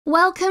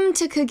Welcome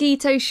to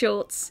Cogito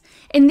Shorts.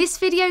 In this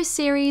video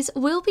series,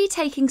 we'll be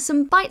taking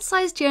some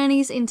bite-sized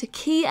journeys into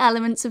key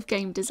elements of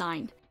game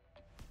design.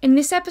 In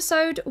this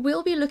episode,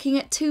 we'll be looking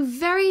at two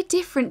very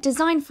different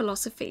design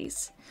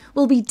philosophies.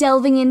 We'll be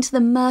delving into the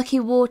murky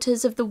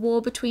waters of the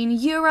war between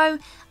Euro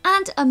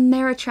and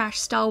Ameritrash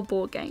style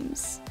board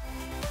games.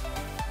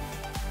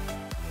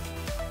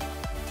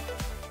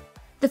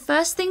 The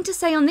first thing to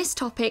say on this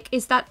topic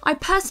is that I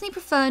personally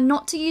prefer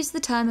not to use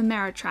the term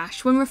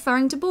Ameritrash when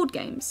referring to board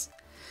games.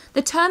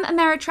 The term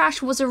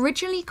Ameritrash was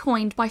originally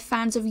coined by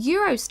fans of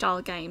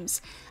Euro-style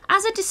games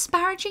as a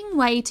disparaging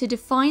way to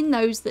define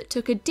those that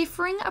took a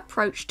differing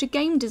approach to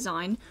game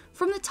design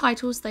from the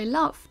titles they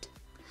loved.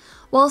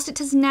 Whilst it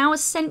has now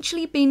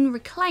essentially been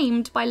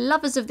reclaimed by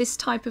lovers of this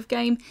type of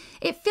game,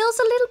 it feels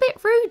a little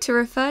bit rude to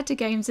refer to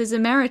games as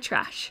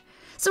Ameritrash,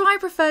 so I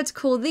prefer to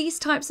call these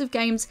types of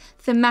games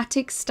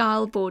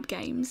thematic-style board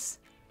games.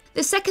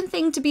 The second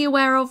thing to be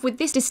aware of with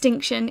this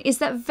distinction is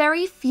that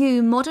very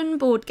few modern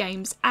board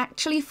games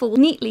actually fall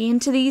neatly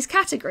into these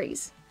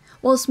categories.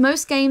 Whilst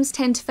most games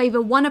tend to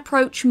favour one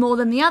approach more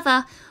than the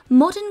other,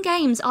 modern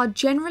games are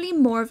generally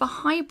more of a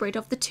hybrid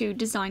of the two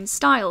design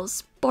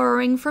styles,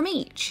 borrowing from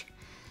each.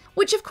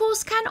 Which of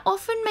course can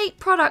often make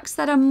products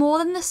that are more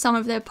than the sum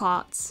of their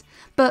parts,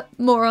 but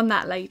more on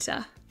that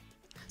later.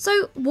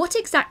 So what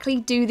exactly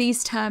do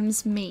these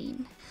terms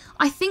mean?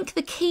 I think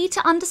the key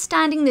to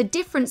understanding the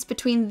difference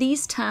between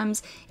these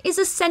terms is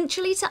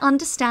essentially to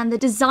understand the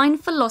design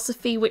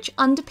philosophy which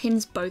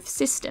underpins both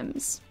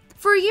systems.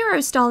 For a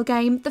Euro-style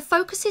game, the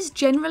focus is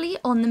generally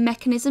on the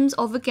mechanisms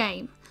of a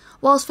game,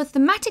 whilst for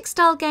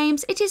thematic-style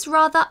games it is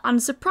rather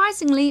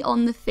unsurprisingly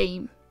on the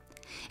theme.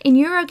 In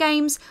Euro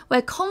games,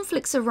 where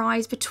conflicts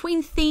arise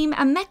between theme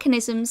and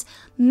mechanisms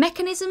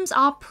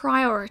are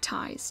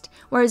prioritised,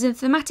 whereas in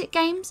thematic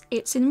games,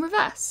 it's in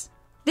reverse.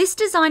 This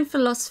design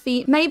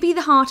philosophy may be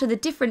the heart of the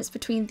difference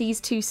between these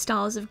two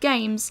styles of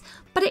games,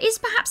 but it is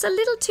perhaps a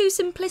little too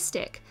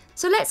simplistic,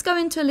 so let's go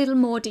into a little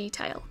more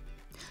detail.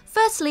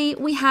 Firstly,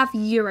 we have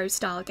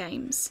Euro-style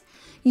games.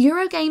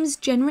 Euro games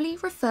generally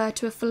refer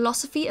to a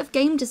philosophy of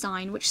game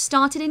design which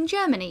started in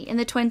Germany in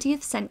the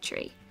 20th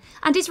century,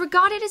 and is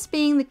regarded as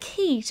being the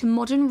key to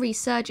modern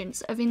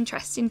resurgence of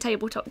interest in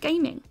tabletop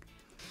gaming.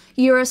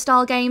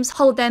 Euro-style games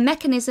hold their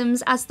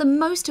mechanisms as the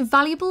most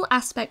valuable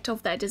aspect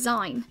of their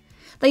design.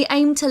 They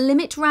aim to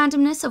limit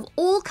randomness of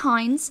all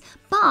kinds,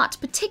 but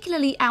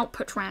particularly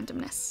output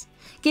randomness,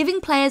 giving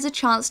players a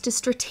chance to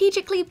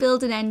strategically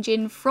build an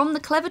engine from the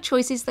clever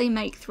choices they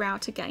make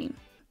throughout a game.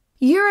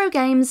 Euro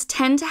games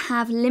tend to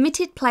have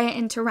limited player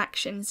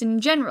interactions in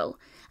general,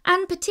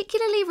 and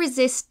particularly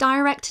resist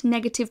direct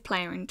negative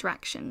player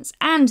interactions,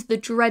 and the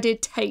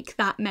dreaded take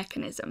that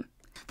mechanism.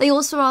 They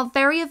also are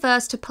very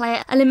averse to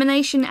player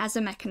elimination as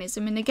a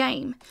mechanism in a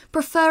game,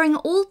 preferring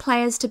all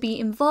players to be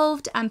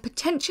involved and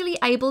potentially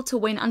able to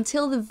win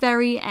until the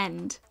very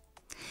end.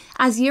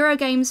 As Euro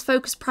games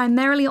focus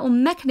primarily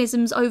on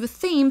mechanisms over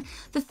theme,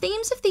 the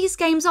themes of these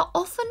games are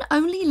often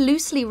only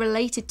loosely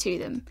related to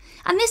them,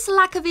 and this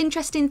lack of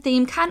interest in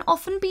theme can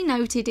often be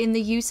noted in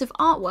the use of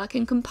artwork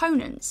and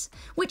components,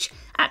 which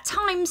at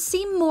times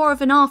seem more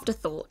of an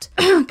afterthought.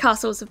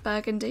 Castles of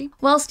Burgundy.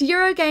 Whilst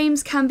Euro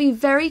games can be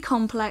very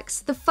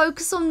complex, the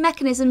focus on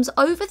mechanisms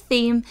over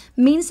theme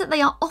means that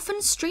they are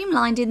often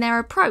streamlined in their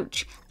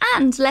approach,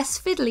 and less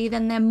fiddly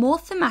than their more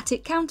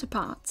thematic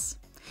counterparts.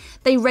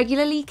 They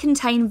regularly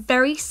contain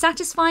very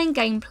satisfying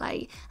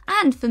gameplay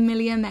and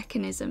familiar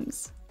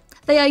mechanisms.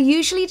 They are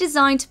usually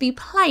designed to be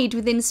played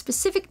within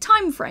specific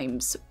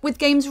timeframes, with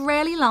games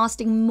rarely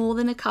lasting more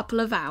than a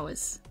couple of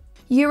hours.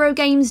 Euro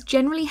games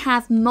generally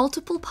have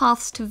multiple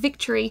paths to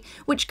victory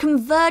which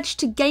converge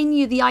to gain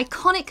you the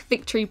iconic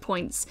victory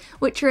points,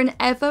 which are an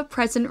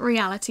ever-present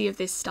reality of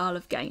this style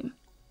of game.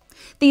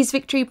 These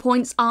victory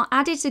points are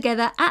added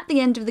together at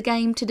the end of the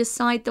game to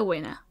decide the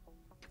winner.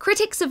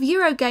 Critics of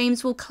Euro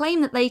games will claim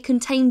that they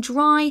contain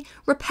dry,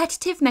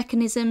 repetitive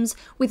mechanisms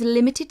with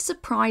limited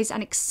surprise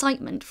and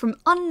excitement from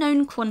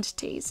unknown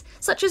quantities,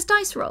 such as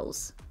dice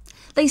rolls.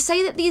 They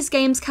say that these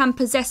games can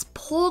possess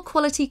poor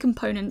quality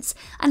components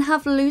and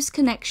have loose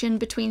connection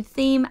between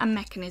theme and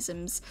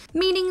mechanisms,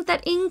 meaning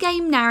that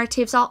in-game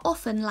narratives are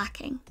often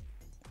lacking.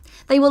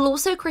 They will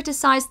also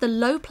criticise the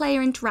low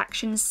player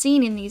interactions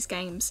seen in these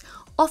games,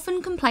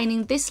 often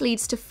complaining this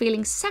leads to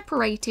feeling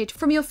separated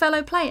from your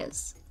fellow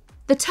players.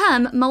 The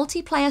term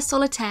multiplayer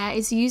solitaire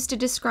is used to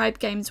describe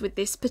games with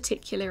this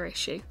particular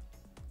issue.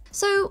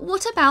 So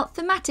what about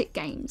thematic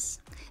games?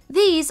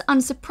 These,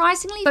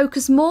 unsurprisingly,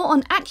 focus more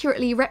on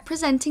accurately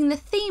representing the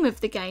theme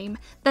of the game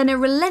than a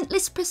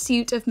relentless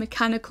pursuit of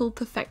mechanical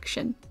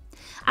perfection.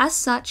 As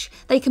such,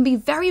 they can be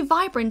very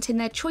vibrant in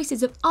their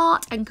choices of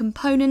art and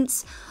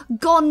components.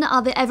 Gone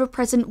are the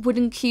ever-present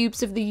wooden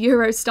cubes of the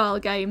Euro-style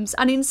games,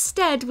 and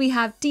instead we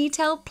have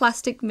detailed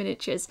plastic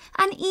miniatures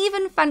and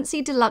even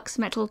fancy deluxe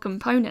metal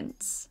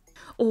components.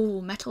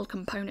 Oh, metal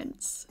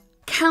components.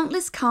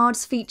 Countless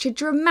cards feature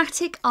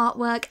dramatic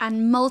artwork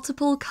and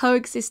multiple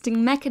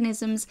coexisting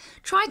mechanisms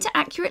try to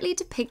accurately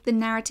depict the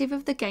narrative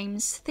of the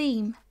game's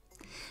theme.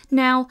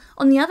 Now,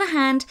 on the other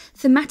hand,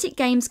 thematic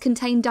games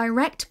contain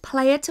direct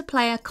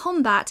player-to-player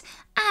combat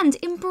and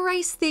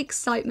embrace the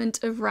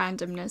excitement of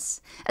randomness,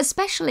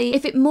 especially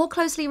if it more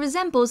closely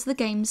resembles the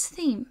game's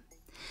theme.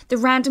 The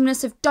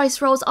randomness of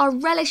dice rolls are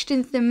relished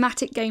in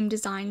thematic game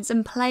designs,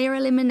 and player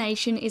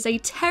elimination is a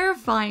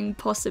terrifying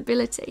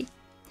possibility.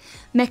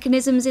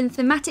 Mechanisms in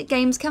thematic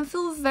games can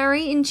feel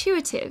very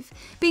intuitive,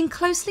 being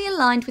closely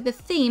aligned with the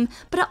theme,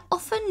 but are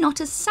often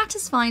not as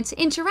satisfying to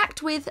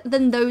interact with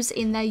than those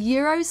in their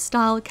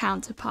Euro-style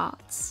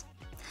counterparts.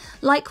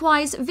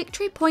 Likewise,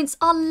 victory points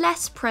are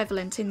less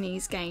prevalent in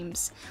these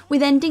games,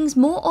 with endings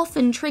more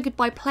often triggered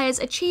by players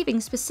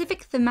achieving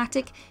specific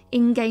thematic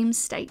in-game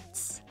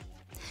states.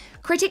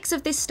 Critics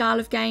of this style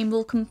of game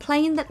will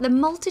complain that the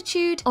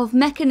multitude of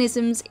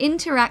mechanisms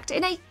interact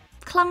in a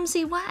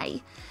clumsy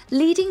way,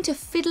 leading to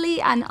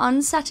fiddly and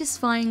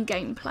unsatisfying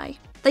gameplay.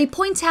 They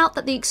point out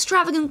that the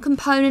extravagant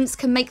components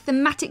can make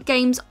thematic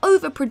games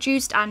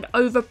overproduced and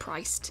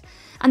overpriced,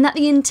 and that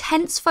the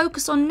intense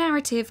focus on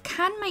narrative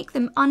can make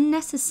them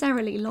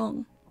unnecessarily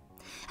long.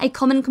 A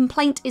common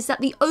complaint is that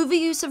the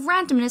overuse of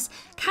randomness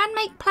can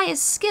make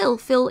players' skill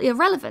feel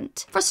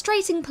irrelevant,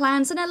 frustrating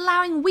plans and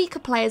allowing weaker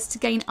players to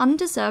gain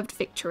undeserved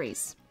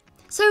victories.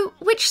 So,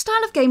 which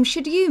style of game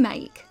should you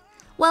make?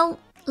 Well,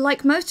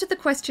 like most of the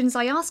questions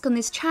I ask on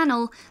this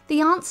channel,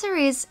 the answer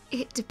is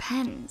it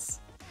depends.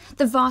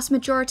 The vast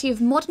majority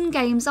of modern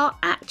games are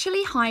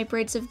actually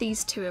hybrids of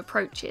these two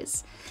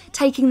approaches,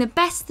 taking the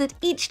best that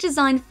each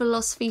design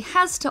philosophy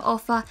has to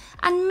offer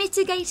and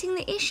mitigating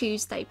the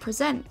issues they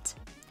present.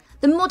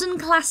 The modern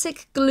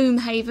classic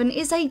Gloomhaven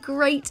is a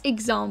great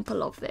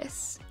example of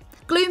this.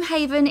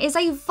 Gloomhaven is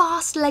a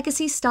vast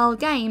legacy-style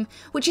game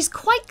which is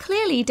quite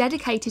clearly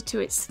dedicated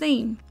to its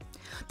theme.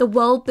 The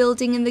world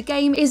building in the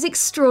game is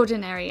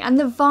extraordinary, and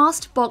the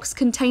vast box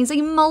contains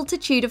a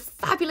multitude of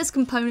fabulous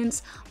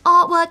components,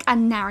 artwork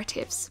and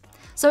narratives.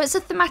 So it's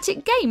a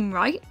thematic game,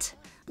 right?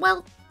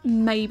 Well,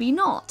 maybe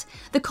not.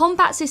 The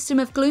combat system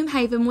of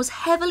Gloomhaven was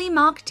heavily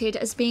marketed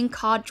as being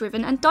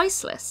card-driven and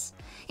diceless.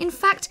 In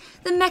fact,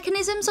 the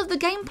mechanisms of the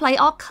gameplay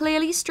are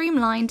clearly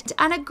streamlined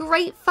and a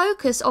great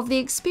focus of the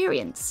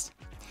experience.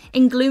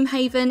 In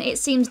Gloomhaven, it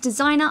seems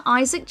designer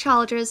Isaac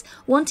Childers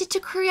wanted to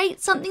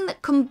create something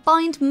that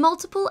combined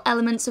multiple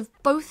elements of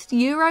both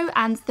Euro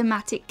and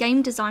thematic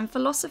game design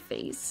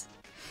philosophies.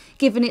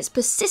 Given its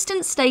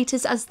persistent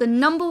status as the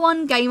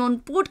 #1 game on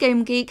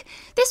BoardGameGeek,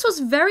 this was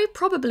very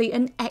probably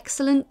an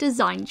excellent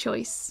design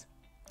choice.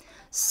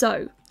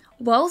 So,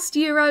 whilst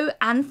Euro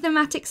and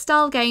thematic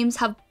style games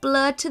have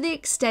blurred to the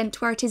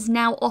extent where it is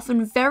now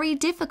often very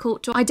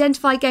difficult to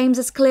identify games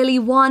as clearly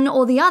one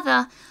or the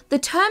other, the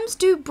terms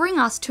do bring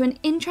us to an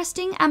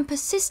interesting and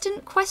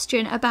persistent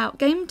question about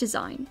game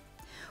design.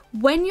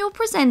 When you're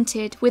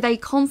presented with a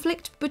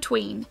conflict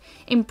between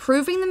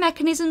improving the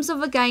mechanisms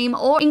of a game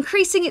or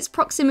increasing its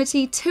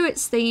proximity to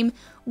its theme,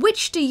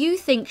 which do you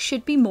think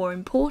should be more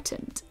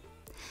important?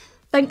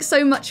 Thanks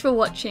so much for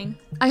watching.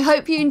 I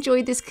hope you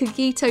enjoyed this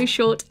Cogito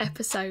short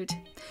episode.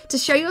 To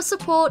show your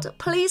support,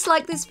 please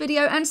like this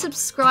video and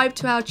subscribe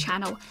to our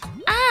channel,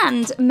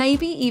 and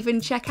maybe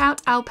even check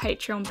out our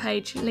Patreon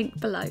page, link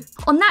below.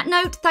 On that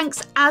note,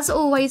 thanks as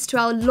always to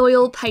our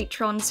loyal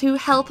patrons who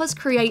help us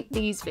create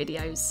these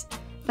videos.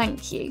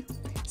 Thank you.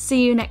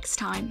 See you next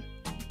time.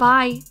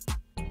 Bye.